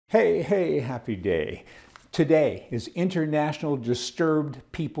Hey, hey, happy day. Today is International Disturbed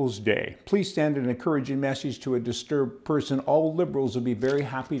People's Day. Please send an encouraging message to a disturbed person. All liberals will be very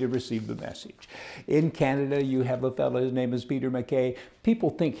happy to receive the message. In Canada, you have a fellow, his name is Peter Mackay.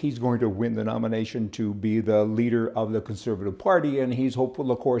 People think he's going to win the nomination to be the leader of the Conservative Party, and he's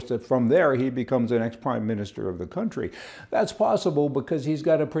hopeful, of course, that from there he becomes the next Prime Minister of the country. That's possible because he's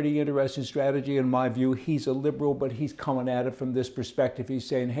got a pretty interesting strategy. In my view, he's a liberal, but he's coming at it from this perspective. He's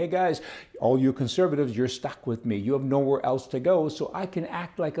saying, hey guys, all you conservatives, you're stuck with me. You have nowhere else to go, so I can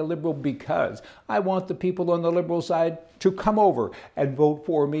act like a liberal because I want the people on the liberal side to come over and vote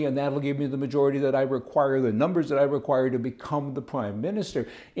for me, and that'll give me the majority that I require, the numbers that I require to become the Prime Minister.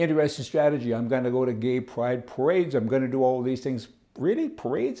 Interesting strategy. I'm going to go to gay pride parades. I'm going to do all these things. Really?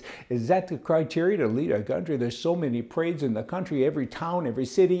 Parades? Is that the criteria to lead a country? There's so many parades in the country. Every town, every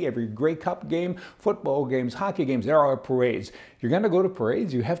city, every Grey Cup game, football games, hockey games, there are parades. You're going to go to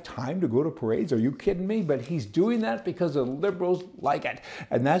parades? You have time to go to parades? Are you kidding me? But he's doing that because the liberals like it.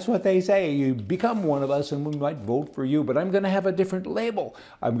 And that's what they say. You become one of us and we might vote for you. But I'm going to have a different label.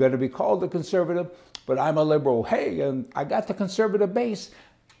 I'm going to be called a conservative, but I'm a liberal. Hey, and I got the conservative base.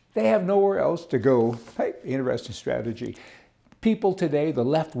 They have nowhere else to go. Hey, interesting strategy. People today, the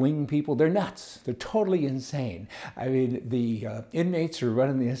left-wing people, they're nuts. They're totally insane. I mean, the inmates who are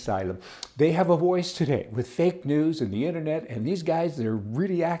running the asylum, they have a voice today with fake news and the internet, and these guys, they're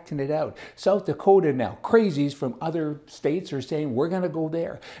really acting it out. South Dakota now, crazies from other states are saying, we're going to go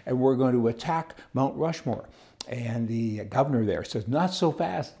there, and we're going to attack Mount Rushmore. And the governor there says, not so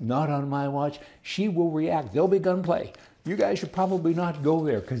fast, not on my watch. She will react. There'll be gunplay. You guys should probably not go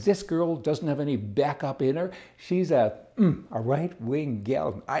there because this girl doesn't have any backup in her. She's a right-wing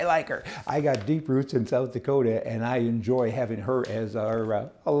gal. I like her. I got deep roots in South Dakota, and I enjoy having her as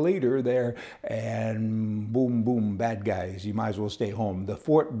our a leader there. And boom, boom, bad guys. You might as well stay home. The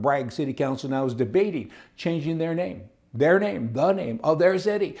Fort Bragg City Council now is debating changing their name. The name of their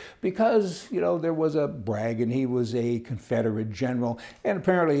city, because, you know, there was a Bragg and he was a Confederate general, and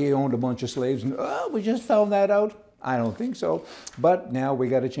apparently he owned a bunch of slaves, and we just found that out. I don't think so, but now we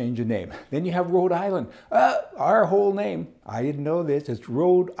got to change the name. Then you have Rhode Island. Our whole name, I didn't know this, it's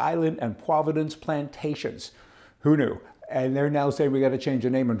Rhode Island and Providence Plantations. Who knew? And they're now saying we got to change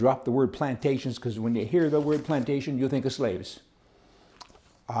the name and drop the word plantations, because when you hear the word plantation, you think of slaves.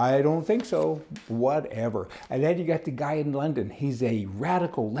 I don't think so. Whatever. And then you got the guy in London. He's a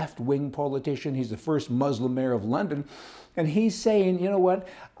radical left-wing politician. He's the first Muslim mayor of London. And he's saying, you know what?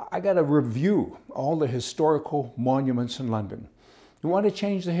 I got to review all the historical monuments in London. You want to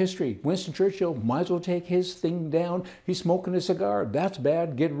change the history. Winston Churchill might as well take his thing down. He's smoking a cigar. That's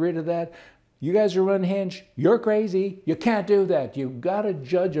bad. Get rid of that. You guys are unhinged. You're crazy. You can't do that. You've got to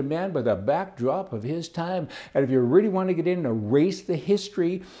judge a man by the backdrop of his time. And if you really want to get in and erase the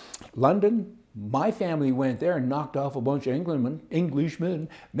history, London, my family went there and knocked off a bunch of Englishmen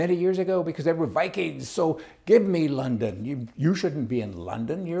many years ago because they were Vikings. So give me London. You shouldn't be in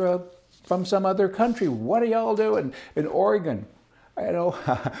London. You're from some other country. What are y'all doing in Oregon? You know,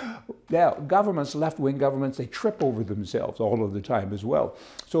 now governments, left-wing governments, they trip over themselves all of the time as well.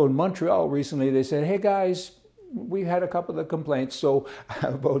 So in Montreal recently, they said, hey guys, we've had a couple of complaints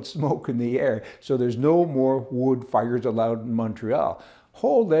about smoke in the air. So there's no more wood fires allowed in Montreal.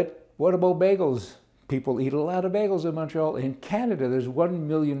 Hold it. What about bagels? People eat a lot of bagels in Montreal. In Canada, there's 1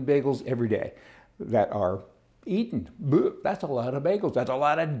 million bagels every day that are eaten. That's a lot of bagels. That's a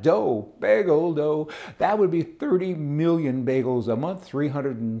lot of dough. Bagel dough. That would be 30 million bagels a month,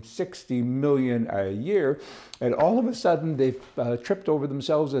 360 million a year. And all of a sudden, they've tripped over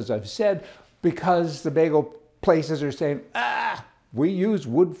themselves, as I've said, because the bagel places are saying, we use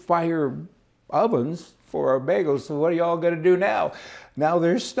wood fire ovens for our bagels, so what are y'all going to do now? Now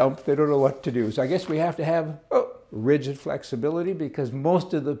they're stumped. They don't know what to do. So I guess we have to have rigid flexibility, because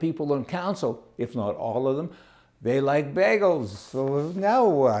most of the people on council, if not all of them, they like bagels. So now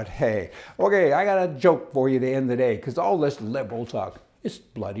what? Hey, okay, I got a joke for you to end the day, because all this liberal talk is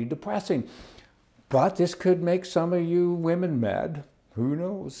bloody depressing. But this could make some of you women mad. Who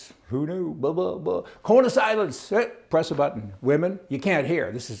knows? Who knew? Blah, blah, blah. Cone of silence. Hey, press a button. Women, you can't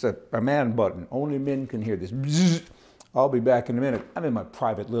hear. This is a man button. Only men can hear this. Bzzz. I'll be back in a minute. I'm in my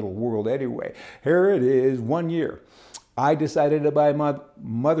private little world anyway. Here it is, 1 year. I decided to buy my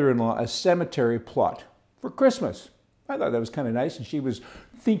mother-in-law a cemetery plot for Christmas. I thought that was kind of nice, and she was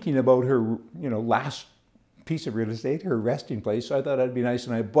thinking about her, you know, last piece of real estate, her resting place, so I thought that'd be nice,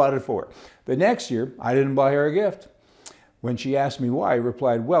 and I bought it for her. The next year, I didn't buy her a gift. When she asked me why, I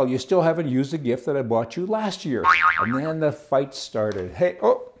replied, well, you still haven't used the gift that I bought you last year. And then the fight started. Hey,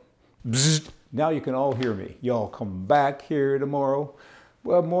 bzzz. Now you can all hear me. Y'all come back here tomorrow.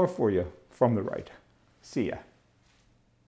 Well, more for you from the right. See ya.